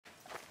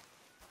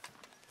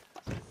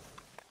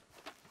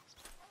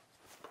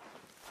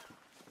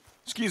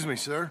Excuse me,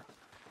 sir.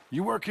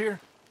 You work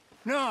here?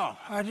 No,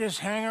 I just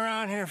hang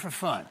around here for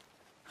fun.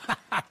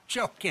 I'm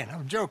joking.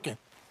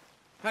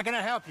 How can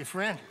I help you,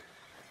 friend?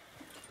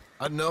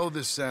 I know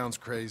this sounds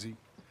crazy.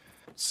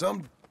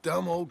 Some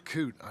dumb old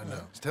coot I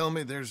know is telling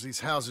me there's these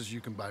houses you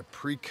can buy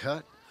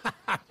pre-cut.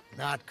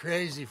 Not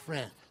crazy,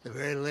 friend. The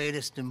very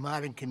latest in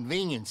modern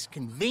convenience.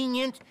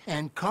 Convenient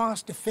and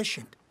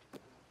cost-efficient.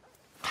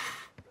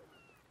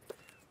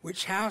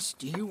 Which house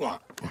do you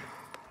want?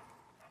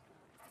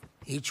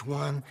 Each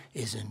one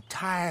is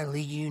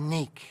entirely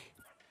unique,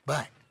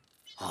 but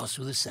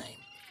also the same.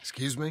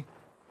 Excuse me?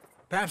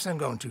 Perhaps I'm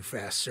going too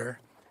fast, sir.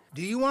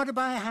 Do you want to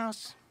buy a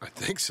house? I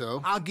think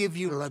so. I'll give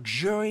you a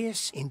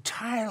luxurious,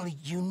 entirely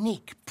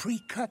unique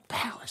pre-cut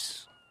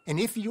palace.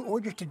 And if you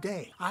order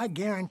today, I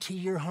guarantee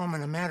you're home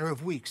in a matter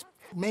of weeks,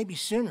 maybe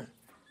sooner.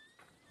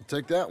 I'll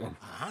take that one.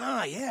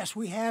 Ah, yes,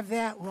 we have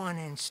that one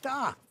in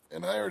stock.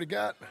 And I already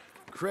got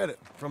credit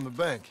from the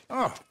bank.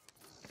 Oh,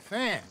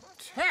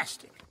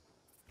 fantastic.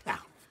 Now,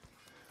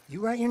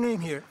 you write your name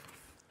here,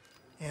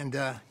 and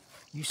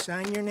you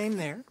sign your name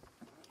there,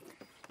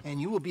 and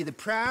you will be the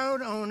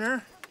proud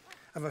owner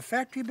of a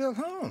factory-built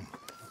home.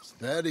 It's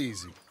that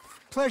easy.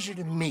 Pleasure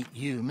to meet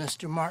you,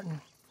 Mr.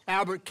 Martin.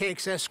 Albert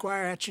Cakes,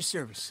 Esquire, at your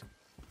service.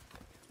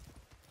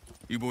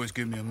 You boys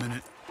give me a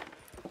minute.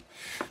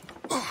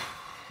 What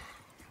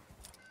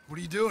are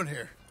you doing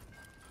here?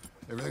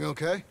 Everything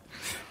okay?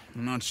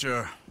 I'm not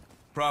sure.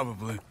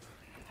 Probably.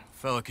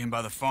 Fella came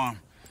by the farm.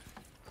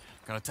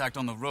 Got attacked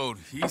on the road.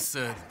 He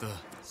said the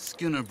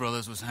Skinner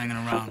brothers was hanging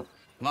around.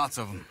 Lots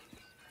of them.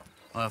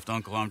 Left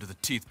Uncle armed to the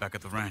teeth back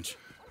at the ranch.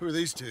 Who are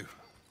these two?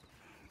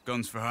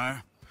 Guns for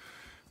hire?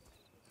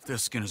 If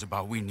there's Skinners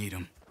about, we need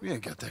them. We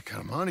ain't got that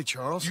kind of money,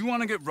 Charles. You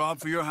want to get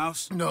robbed for your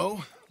house?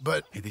 No,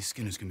 but... Hey, these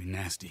Skinners can be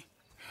nasty.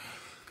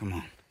 Come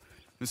on.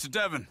 Mr.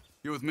 Devon,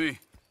 you're with me.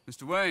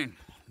 Mr. Wayne,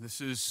 this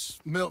is...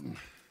 Milton.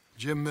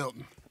 Jim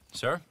Milton.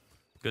 Sir,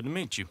 good to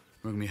meet you.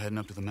 We're gonna be heading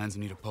up to the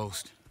Manzanita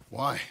post.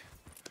 Why?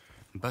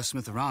 The best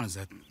smith around is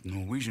that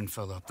Norwegian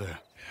fella up there.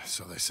 Yeah,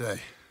 so they say.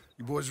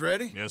 You boys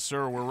ready? Yes,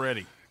 sir, we're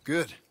ready.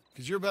 Good,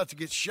 because you're about to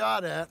get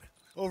shot at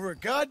over a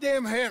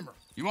goddamn hammer.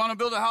 You want to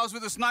build a house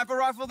with a sniper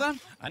rifle, then?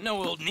 I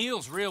know old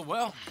Neil's real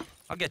well.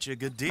 I'll get you a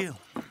good deal.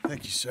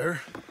 Thank you, sir.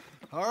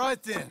 All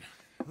right, then.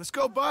 Let's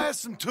go buy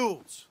us some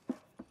tools.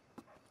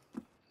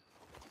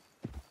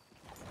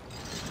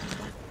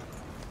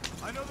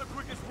 I know the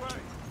quickest way.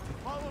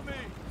 Follow me.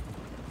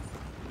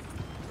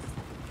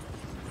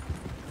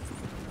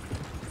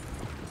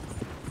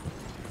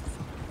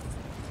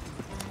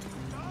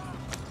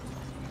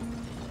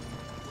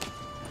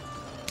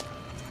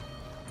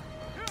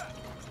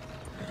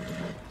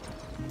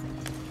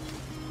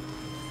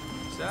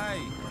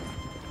 Say,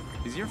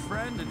 is your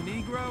friend a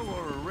Negro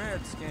or a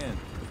Redskin?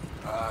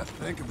 I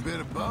think a bit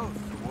of both,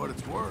 for what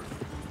it's worth.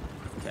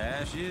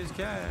 Cash is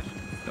cash,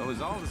 though it's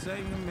all the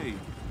same to me.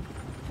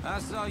 I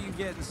saw you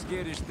getting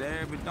skittish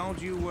there, but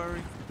don't you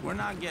worry. We're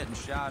not getting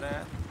shot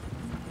at.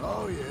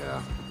 Oh,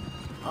 yeah.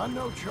 I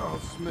know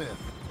Charles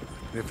Smith.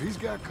 If he's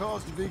got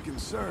cause to be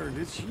concerned,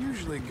 it's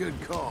usually a good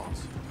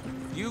cause.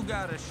 You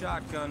got a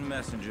shotgun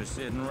messenger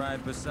sitting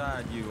right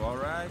beside you, all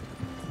right?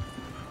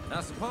 I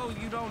suppose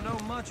you don't know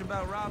much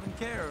about robbing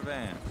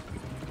caravans.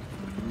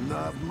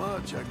 Not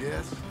much, I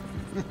guess.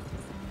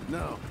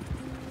 No.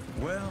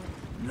 Well,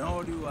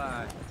 nor do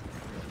I.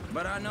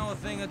 But I know a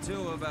thing or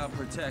two about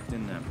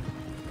protecting them.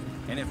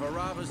 And if a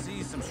robber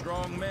sees some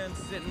strong men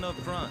sitting up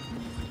front,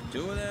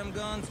 2 of them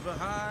guns for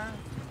hire,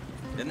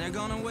 then they're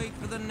gonna wait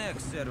for the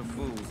next set of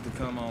fools to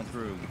come on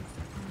through.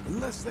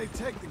 Unless they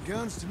take the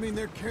guns to mean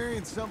they're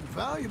carrying something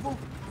valuable.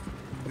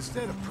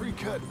 Instead of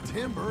pre-cut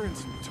timber and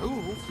some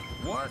tools.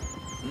 What?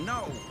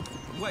 No.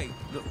 Wait,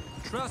 look,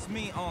 trust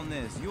me on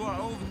this. You are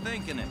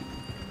overthinking it.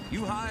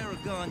 You hire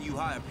a gun, you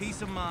hire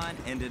peace of mind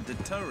and a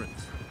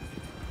deterrence.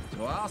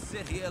 So I'll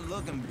sit here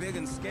looking big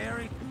and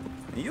scary,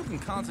 and you can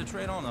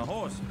concentrate on the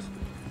horses.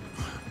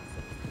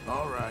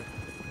 All right.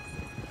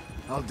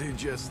 I'll do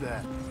just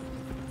that.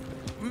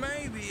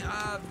 Maybe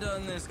I've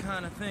done this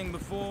kind of thing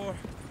before,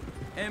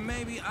 and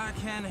maybe I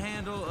can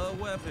handle a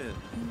weapon.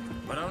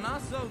 But I'm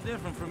not so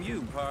different from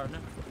you, partner.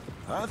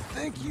 I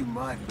think you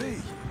might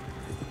be.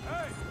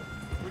 Hey,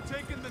 we're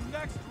taking the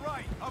next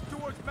right, up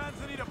towards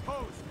Manzanita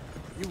Post.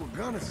 You were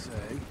gonna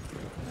say.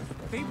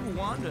 People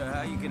wonder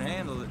how you can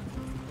handle it,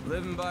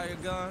 living by your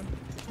gun.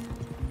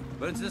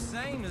 But it's the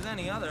same as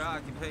any other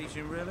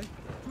occupation, really.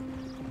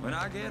 When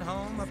I get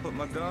home, I put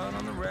my gun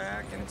on the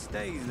rack and it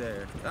stays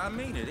there. I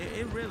mean it,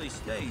 it really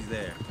stays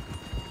there.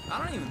 I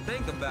don't even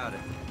think about it.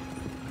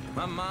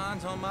 My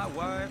mind's on my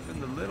wife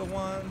and the little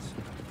ones.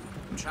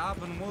 I'm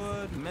chopping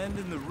wood,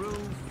 mending the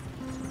roof,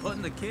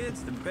 putting the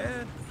kids to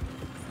bed.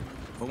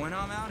 But when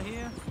I'm out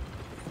here,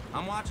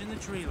 I'm watching the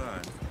tree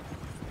line.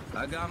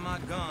 I got my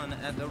gun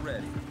at the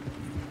ready.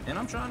 And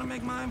I'm trying to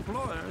make my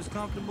employer as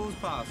comfortable as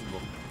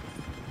possible.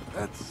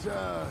 That's,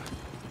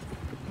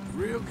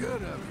 real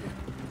good of you.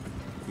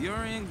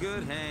 You're in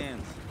good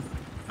hands.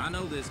 I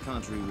know this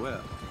country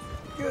well.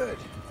 Good.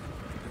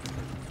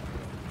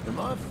 Am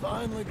I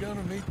finally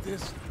gonna meet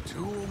this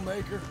tool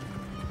maker?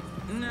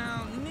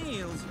 Now,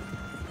 Niels,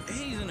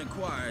 he's an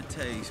acquired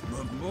taste,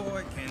 but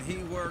boy, can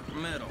he work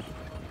metal.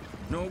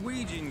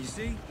 Norwegian, you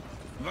see?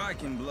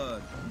 Viking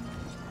blood.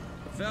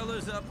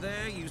 Fellas up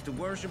there used to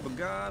worship a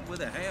god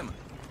with a hammer.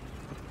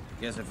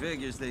 Guess I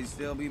figures they'd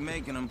still be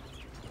making them.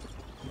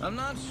 I'm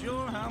not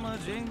sure how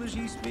much English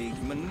he speaks,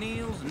 but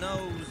Niels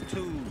knows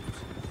tools.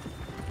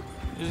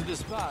 This is the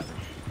spot,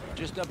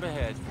 just up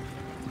ahead.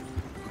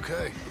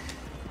 Okay.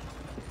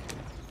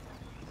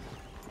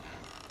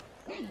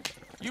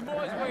 You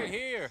boys wait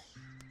here.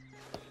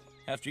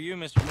 After you,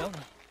 Mr.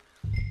 Milton.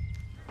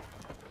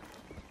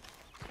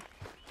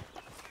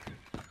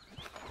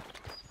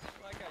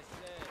 Like I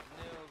said,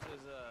 Nils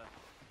is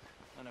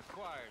an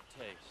acquired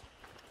taste.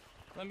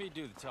 Let me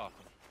do the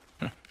talking.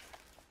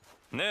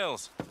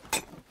 Nils.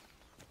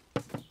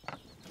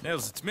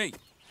 Nils, it's me.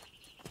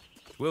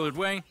 Willard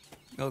Wayne.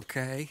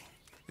 Okay.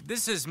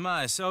 This is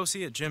my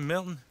associate, Jim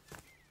Milton.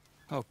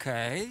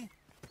 Okay.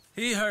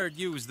 He heard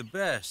you was the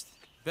best.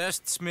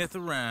 Best smith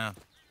around.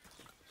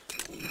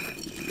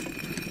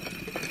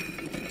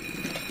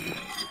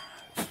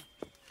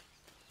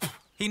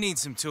 He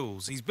needs some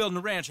tools. He's building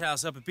a ranch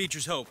house up at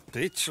Beecher's Hope.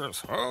 Beecher's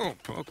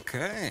Hope,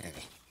 okay.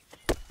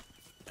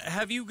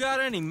 Have you got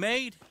any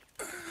made?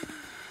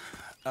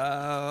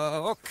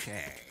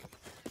 Okay.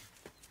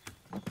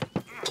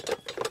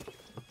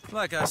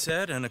 Like I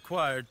said, an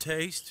acquired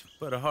taste,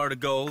 but a heart of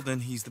gold,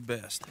 and he's the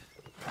best.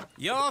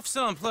 You off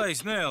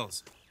someplace,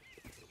 Nils?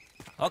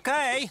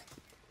 Okay.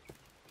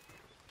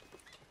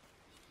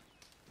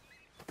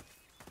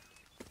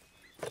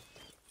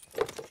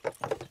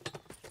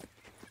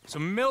 So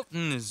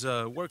Milton is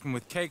working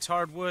with Cakes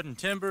Hardwood and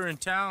Timber in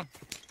town.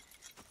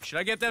 Should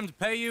I get them to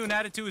pay you and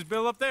add it to his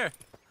bill up there?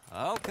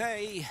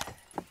 Okay.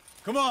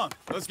 Come on,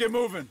 let's get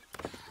moving.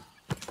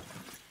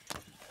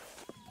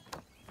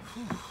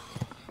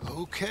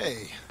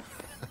 Okay.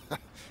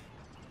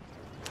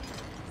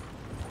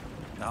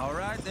 All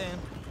right, then.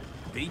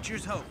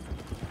 Beecher's Hope.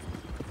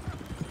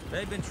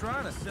 They've been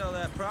trying to sell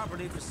that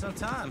property for some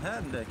time,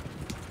 hadn't they?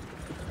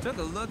 Took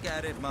a look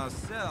at it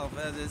myself,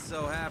 as it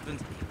so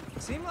happens.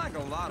 Seemed like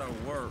a lot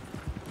of work.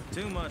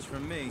 Too much for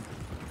me.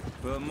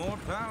 But more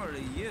power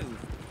to you.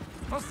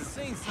 Must have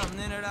seen something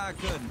in it I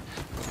couldn't.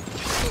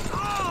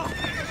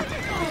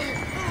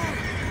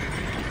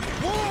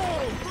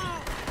 Whoa!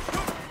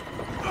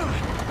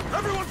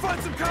 Everyone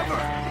find some cover!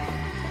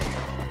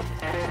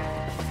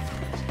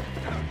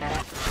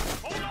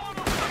 Hold on!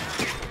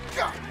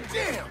 God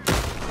damn!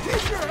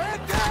 Keep your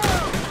head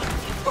down!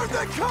 Where'd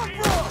that come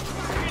from?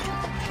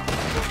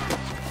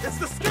 It's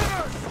the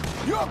Skinners!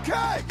 You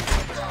okay?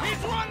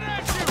 He's running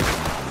at you!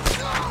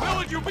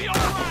 Willard, you'll be all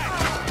right!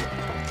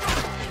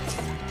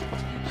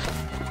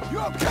 You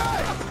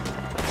okay?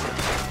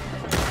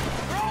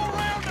 They're all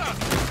around us!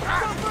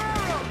 Stop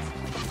arrows!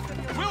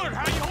 Willard,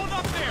 how you hold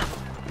up there?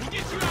 We'll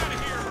get you out of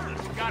here!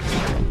 Got it.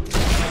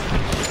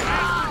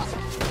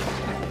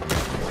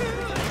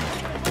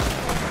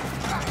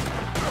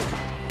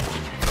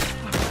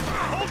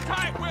 Hold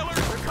tight, Willard!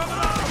 We're coming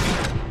up!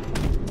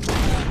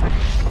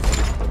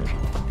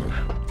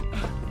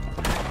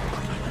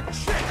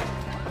 Shit!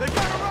 They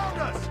got around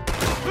us!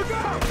 Look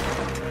out!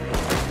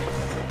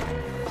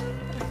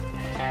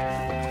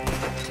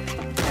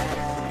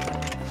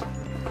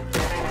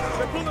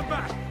 They're pulling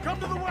back! Come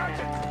to the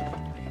wagon!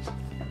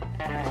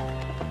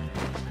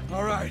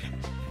 All right.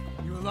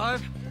 You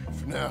alive?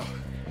 For now.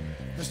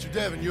 Mr.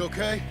 Devon, you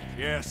okay?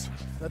 Yes.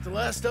 That the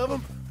last of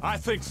them? I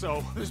think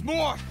so. There's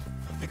more!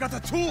 They got the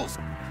tools!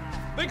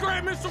 They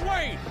grabbed Mr.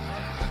 Wayne!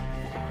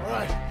 All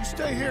right, you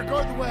stay here,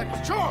 guard the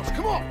wagons. Charles,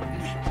 come on!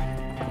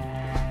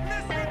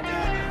 Mr.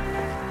 Devon!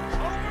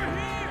 Over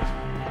here!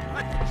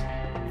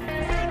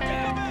 Mr.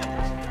 Devon!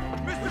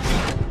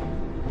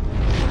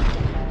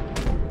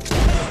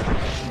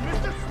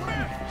 Mr.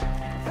 Smith!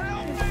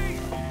 Help me!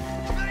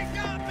 They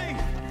got me!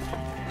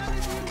 None of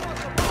you want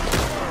the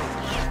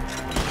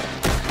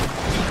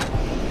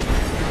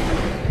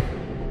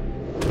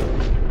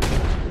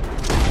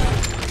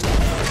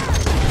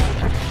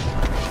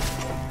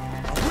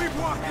We've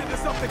walked into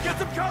something! Get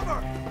some cover!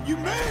 You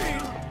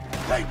mean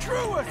they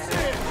drew us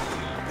in?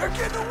 They're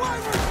getting away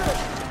with it!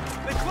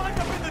 They climbed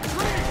up in the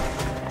tree!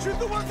 Shoot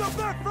the ones up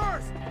there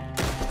first!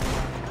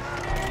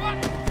 What?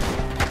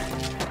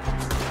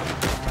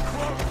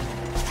 Close!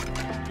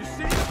 You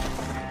see them?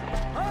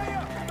 Hurry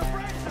up! In the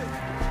branches!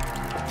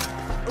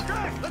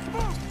 Okay, let's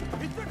move!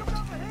 He took them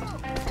down the hill!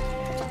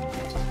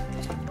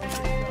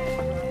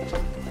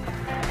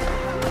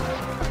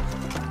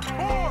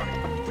 Ford!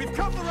 We've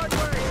come the right way!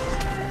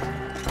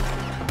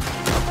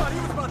 I thought he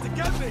was about to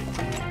get me!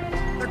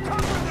 They're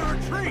covering the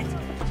retreat!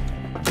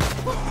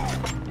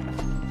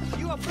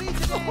 You a beat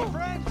today,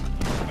 friend?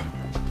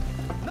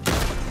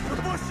 The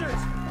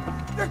bushes!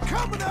 They're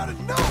coming out of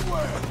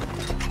nowhere!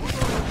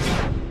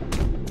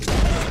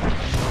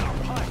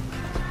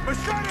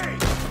 Machete!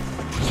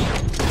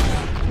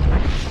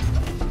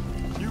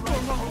 You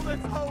don't know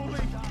that's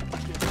holy!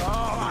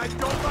 Oh, I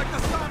don't like the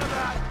sound of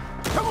that!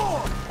 Come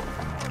on!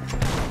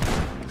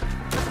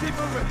 Let's keep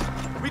moving!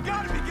 We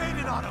gotta be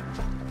gaining on them!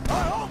 I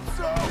hope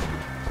so!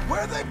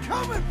 Where are they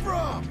coming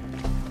from?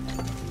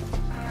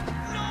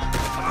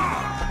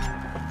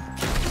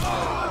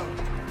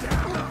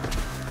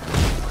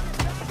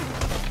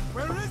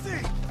 Where is he?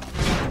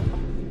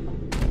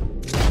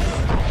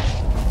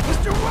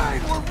 Mr.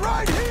 Wayne, we're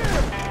right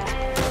here!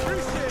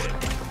 Appreciate it.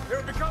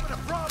 They're becoming a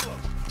problem.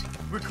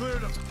 We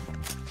cleared them.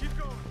 Keep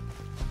going.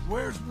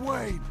 Where's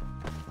Wayne?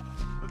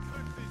 Let's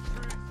fix these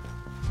trees.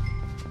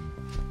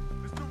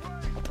 Mr.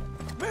 Wayne!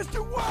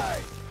 Mr.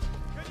 Wayne!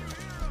 Can you hear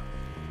us?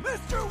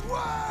 Mr.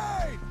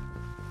 Wayne!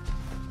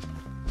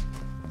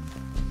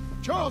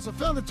 Charles, I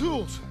found the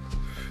tools.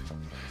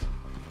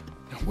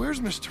 Now,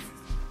 where's Mr.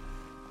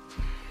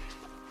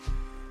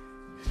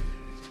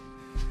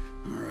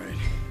 All right.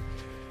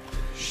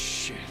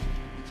 Shit.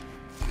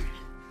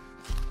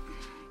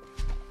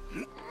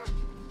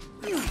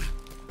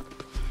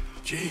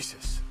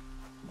 Jesus.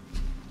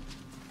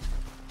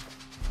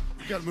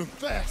 We gotta move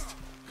fast.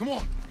 Come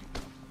on.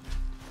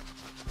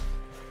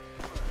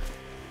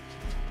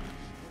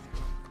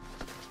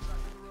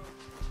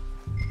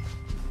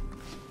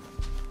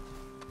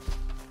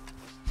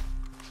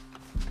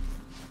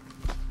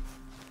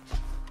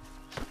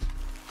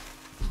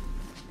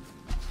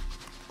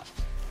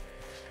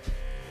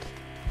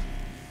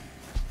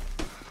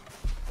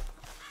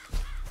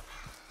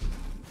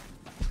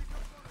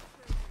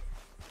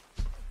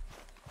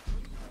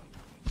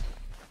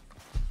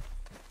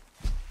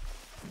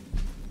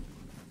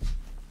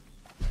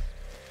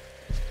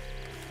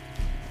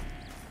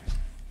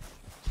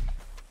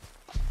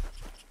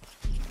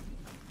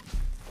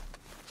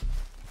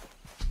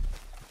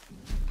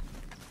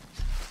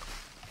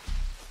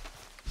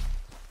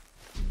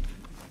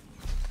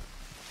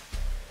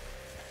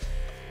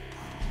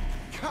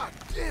 God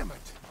damn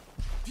it!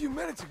 A few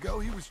minutes ago,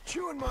 he was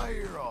chewing my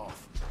ear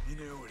off. He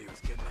knew what he was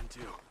getting into.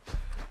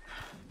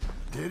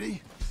 Did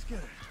he?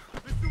 Skinner.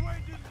 Mr.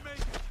 Wayne didn't make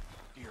it.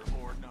 Dear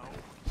Lord, no.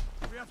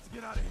 We have to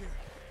get out of here.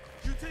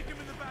 You take him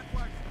in the back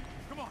wagon.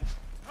 Come on,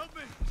 help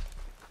me.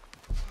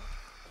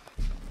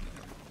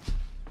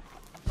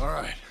 All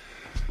right.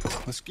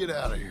 Let's get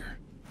out of here.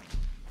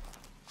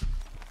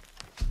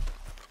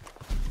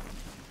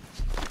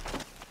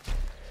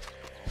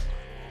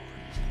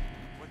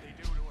 What'd they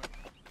do to him?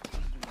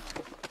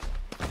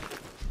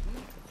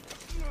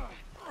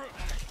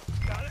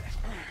 Got it?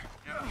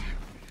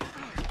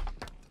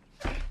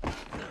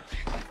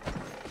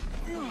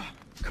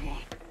 Come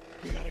on.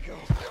 We gotta go.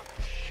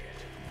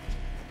 Shit.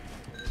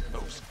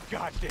 Those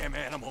goddamn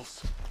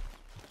animals.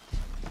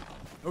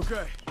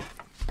 Okay.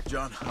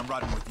 John, I'm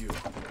riding with you.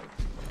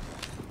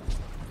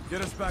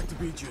 Get us back to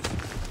Beaches.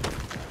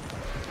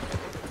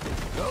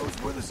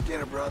 Those were the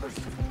Skinner brothers.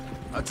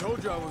 I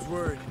told you I was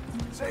worried.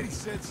 Sadie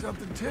said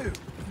something too.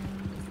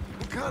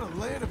 What kind of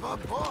land have I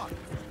bought?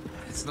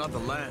 It's not the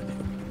land.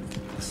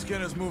 The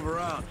Skinners move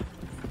around.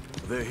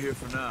 They're here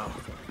for now.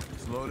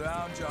 Slow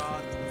down,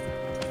 John.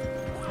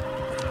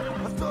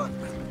 I thought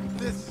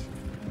this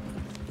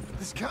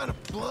kind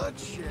of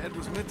bloodshed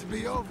was meant to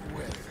be over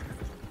with.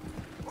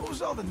 What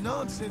was all the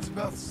nonsense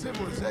about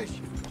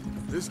civilization?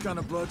 This kind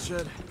of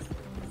bloodshed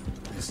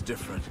is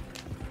different.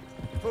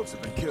 Folks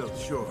have been killed,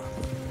 sure.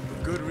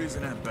 For good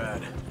reason and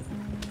bad.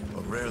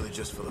 But rarely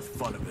just for the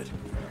fun of it.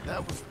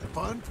 That was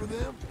fun for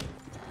them?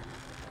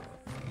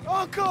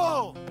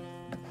 Uncle!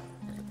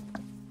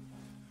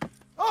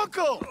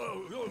 Uncle!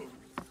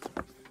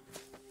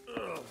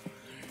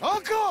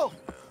 Uncle!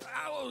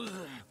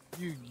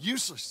 You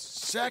useless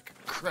sack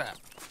of crap.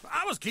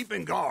 I was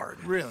keeping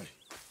guard. Really?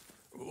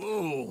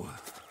 Whoa.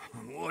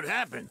 What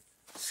happened?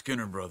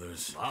 Skinner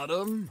brothers. A lot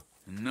of them?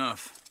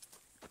 Enough.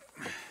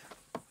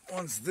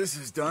 Once this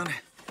is done,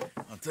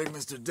 I'll take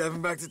Mr.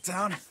 Devon back to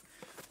town and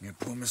get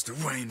poor Mr.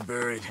 Wayne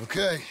buried.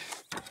 Okay.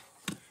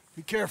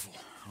 Be careful.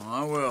 Oh,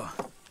 I will.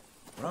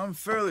 But I'm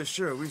fairly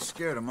sure we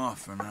scared him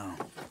off for now.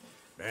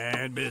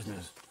 Bad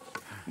business.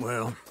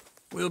 Well,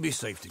 we'll be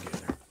safe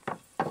together.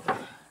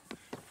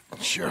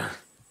 Sure.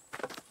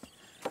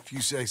 If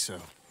you say so.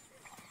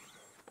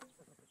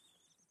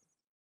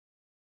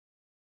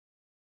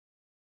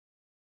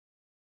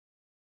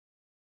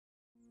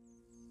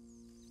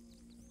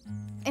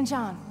 And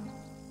John,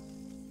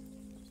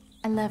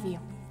 I love you.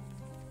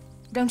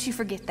 Don't you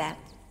forget that.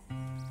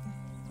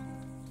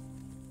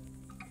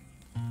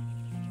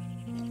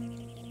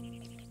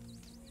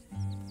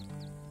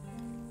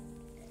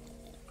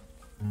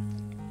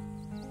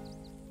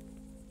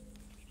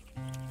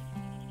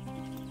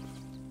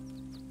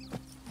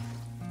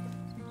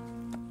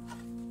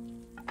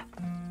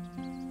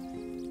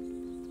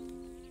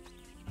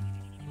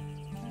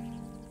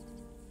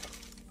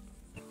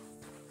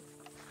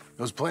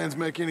 Those plans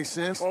make any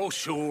sense? Oh,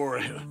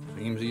 sure.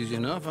 Seems easy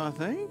enough, I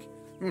think.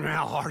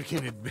 How hard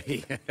can it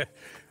be?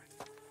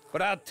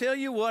 But I'll tell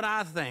you what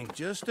I think.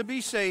 Just to be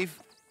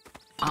safe,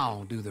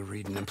 I'll do the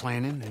reading and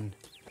planning, and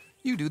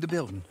you do the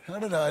building. How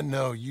did I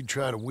know you'd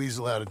try to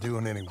weasel out of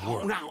doing any work?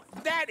 Oh, now,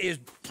 that is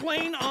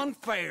plain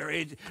unfair.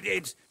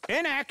 It's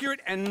inaccurate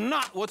and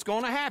not what's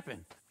going to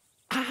happen.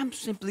 I'm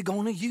simply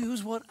going to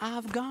use what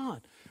I've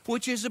got,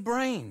 which is a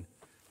brain.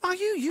 Now,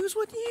 you use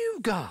what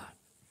you've got.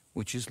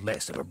 which is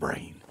less of a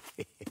brain.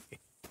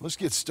 Let's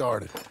get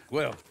started.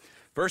 Well,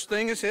 first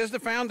thing it says the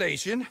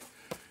foundation,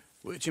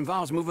 which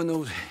involves moving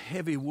those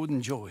heavy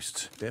wooden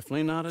joists.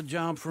 Definitely not a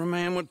job for a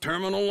man with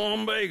terminal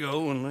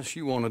lumbago, unless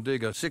you want to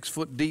dig a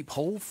 6-foot deep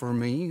hole for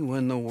me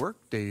when the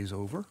workday's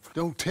over.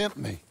 Don't tempt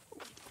me.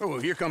 Oh,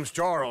 here comes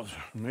Charles.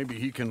 Maybe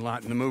he can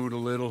lighten the mood a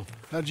little.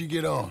 How'd you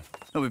get on?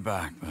 He'll be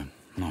back, but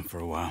not for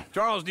a while.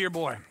 Charles, dear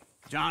boy,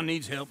 John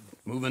needs help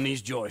moving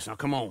these joists. Now,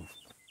 come on.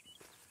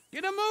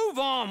 Get a move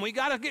on. We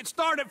gotta get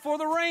started before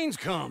the rains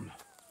come.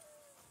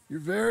 You're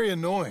very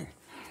annoying.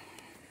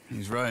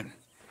 He's right.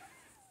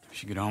 We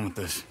should get on with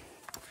this.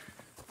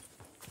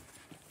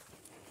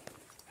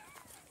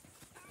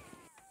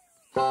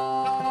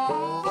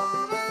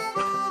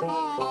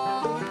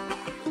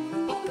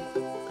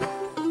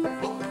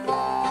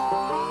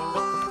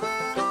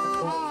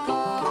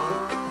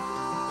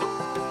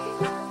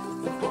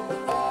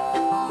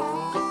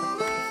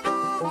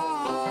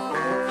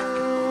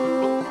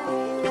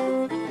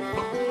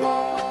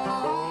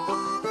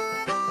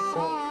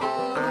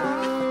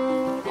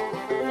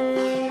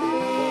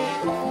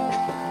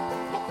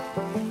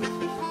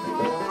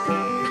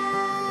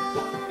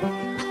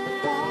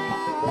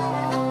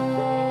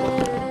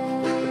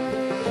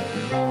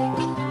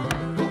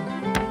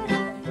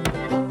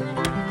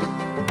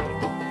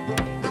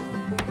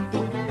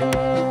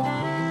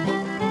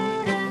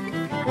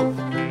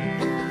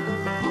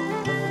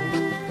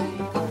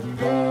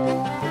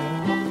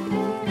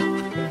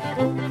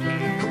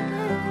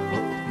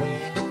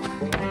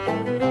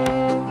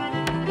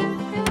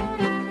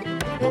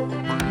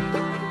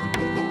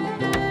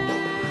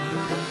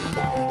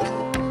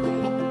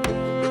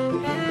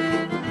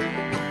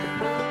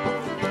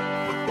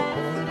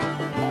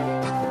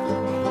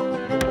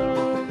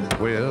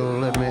 Well,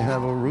 let me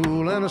have a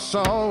rule and a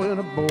saw and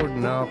a board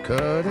and I'll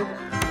cut it.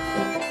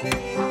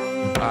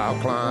 I'll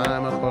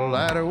climb up a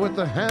ladder with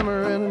a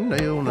hammer and a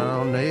nail and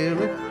I'll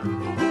nail it.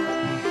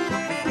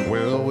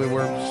 Well, we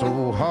worked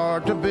so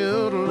hard to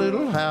build a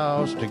little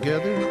house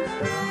together.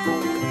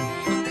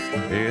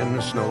 In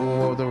the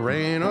snow or the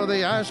rain or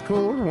the ice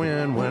cold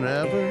wind,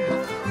 whenever.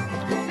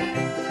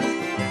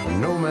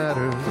 No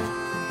matter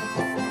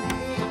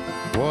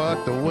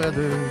what the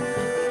weather,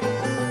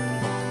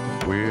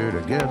 we're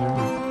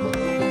together.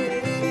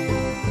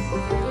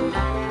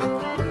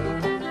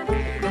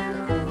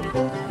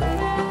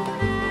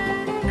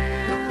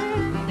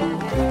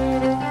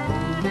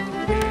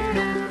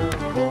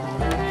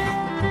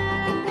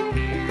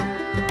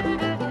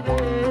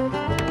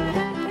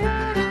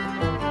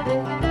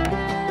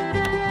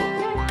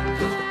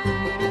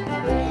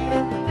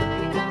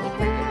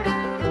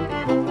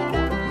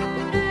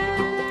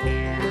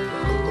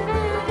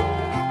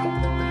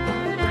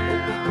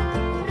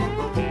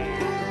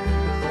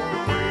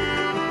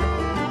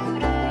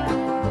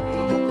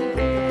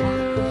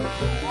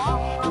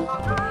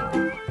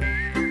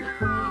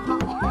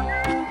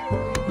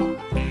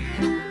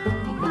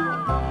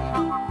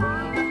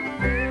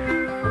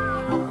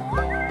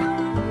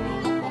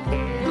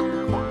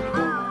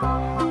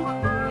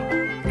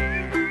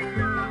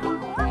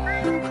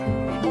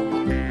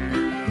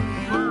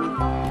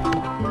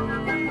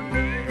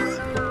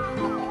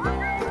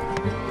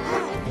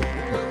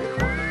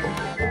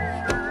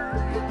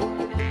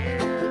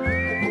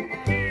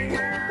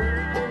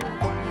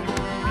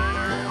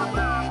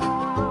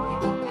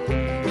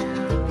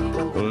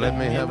 Let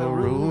me have a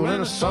rule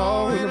and a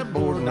saw and a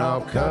board and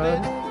I'll cut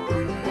it.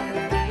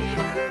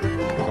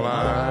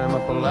 Climb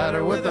up a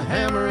ladder with a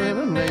hammer and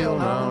a nail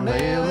and I'll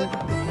nail it.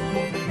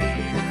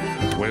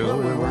 Well,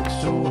 we worked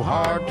so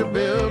hard to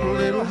build a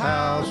little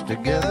house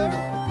together.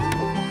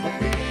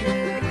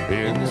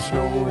 In the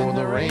snow or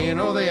the rain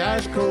or the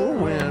ice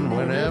cold wind,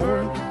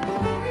 whenever.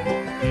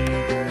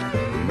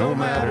 No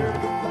matter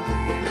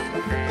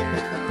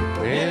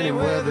any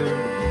weather,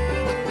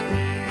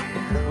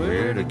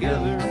 we're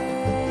together.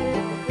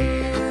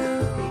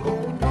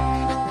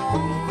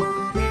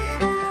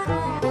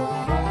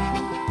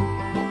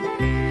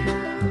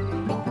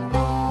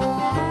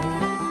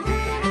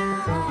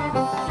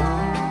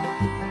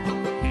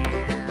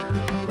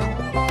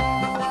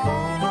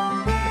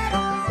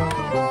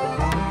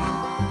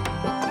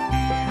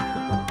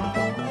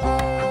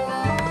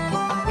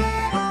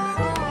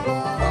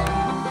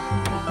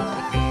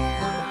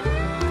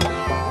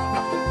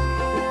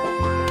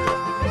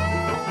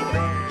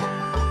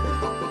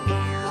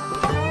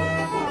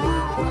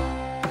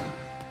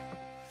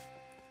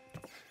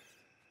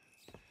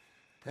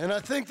 And I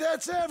think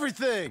that's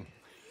everything.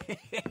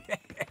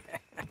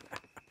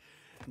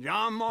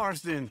 John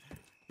Marston,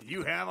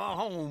 you have a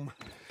home.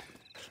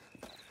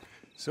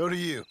 So do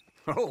you.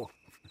 Oh,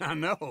 I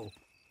know.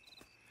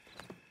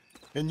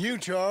 And you,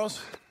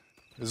 Charles,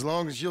 as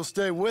long as you'll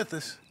stay with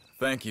us.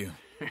 Thank you.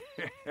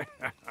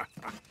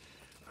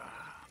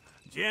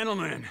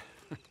 Gentlemen,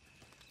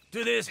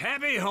 to this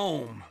happy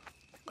home.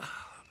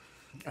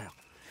 Well,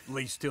 at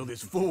least till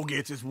this fool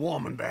gets his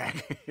woman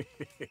back.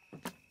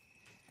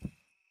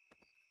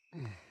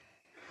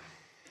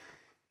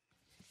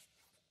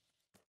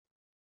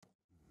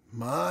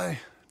 My,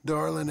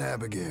 darling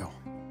Abigail.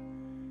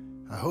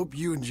 I hope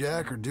you and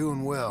Jack are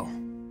doing well.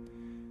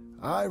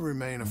 I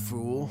remain a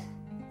fool,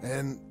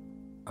 and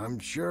I'm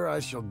sure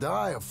I shall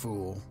die a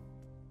fool.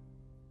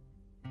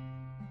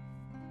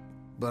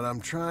 But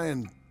I'm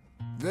trying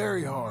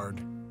very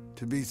hard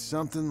to be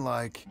something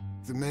like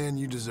the man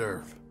you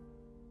deserve.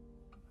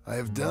 I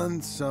have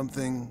done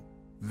something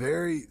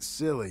very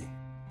silly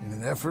in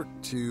an effort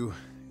to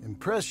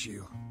impress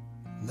you.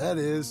 And that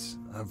is,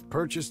 I've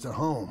purchased a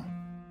home.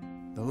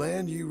 The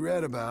land you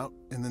read about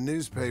in the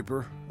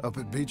newspaper up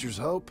at Beecher's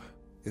Hope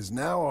is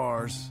now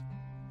ours,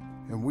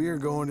 and we are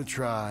going to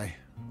try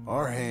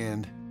our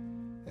hand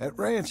at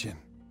ranching.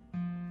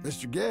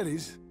 Mr.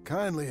 Geddes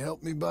kindly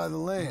helped me buy the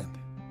land.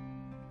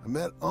 I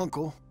met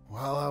Uncle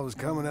while I was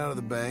coming out of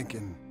the bank,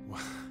 and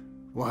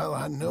while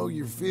I know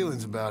your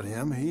feelings about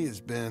him, he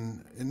has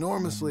been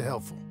enormously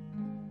helpful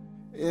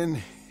in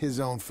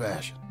his own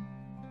fashion.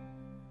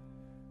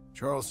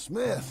 Charles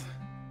Smith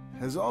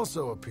has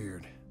also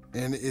appeared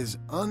and is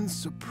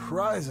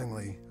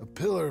unsurprisingly a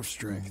pillar of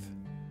strength.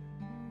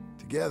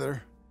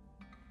 Together,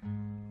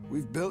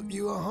 we've built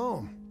you a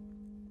home.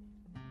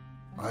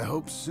 I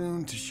hope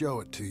soon to show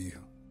it to you.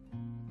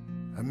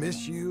 I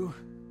miss you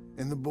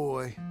and the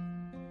boy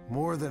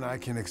more than I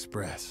can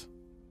express.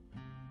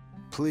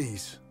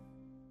 Please,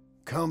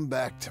 come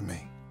back to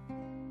me.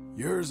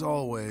 Yours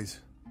always,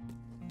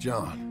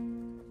 John.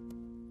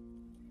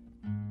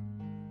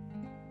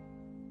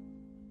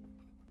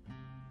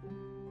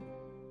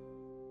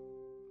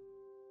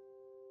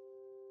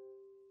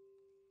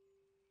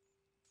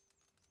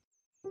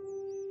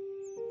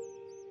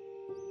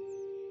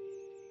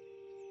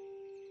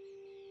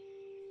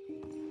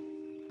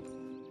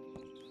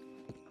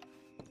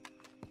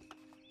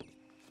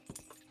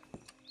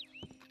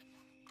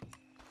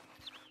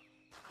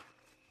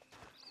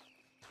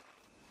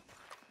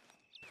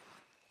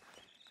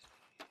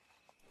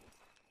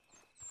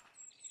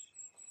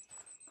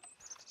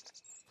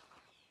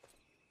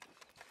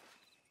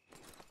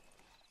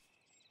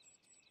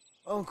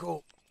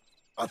 Uncle,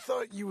 I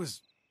thought you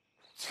was...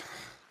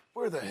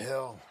 Where the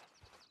hell?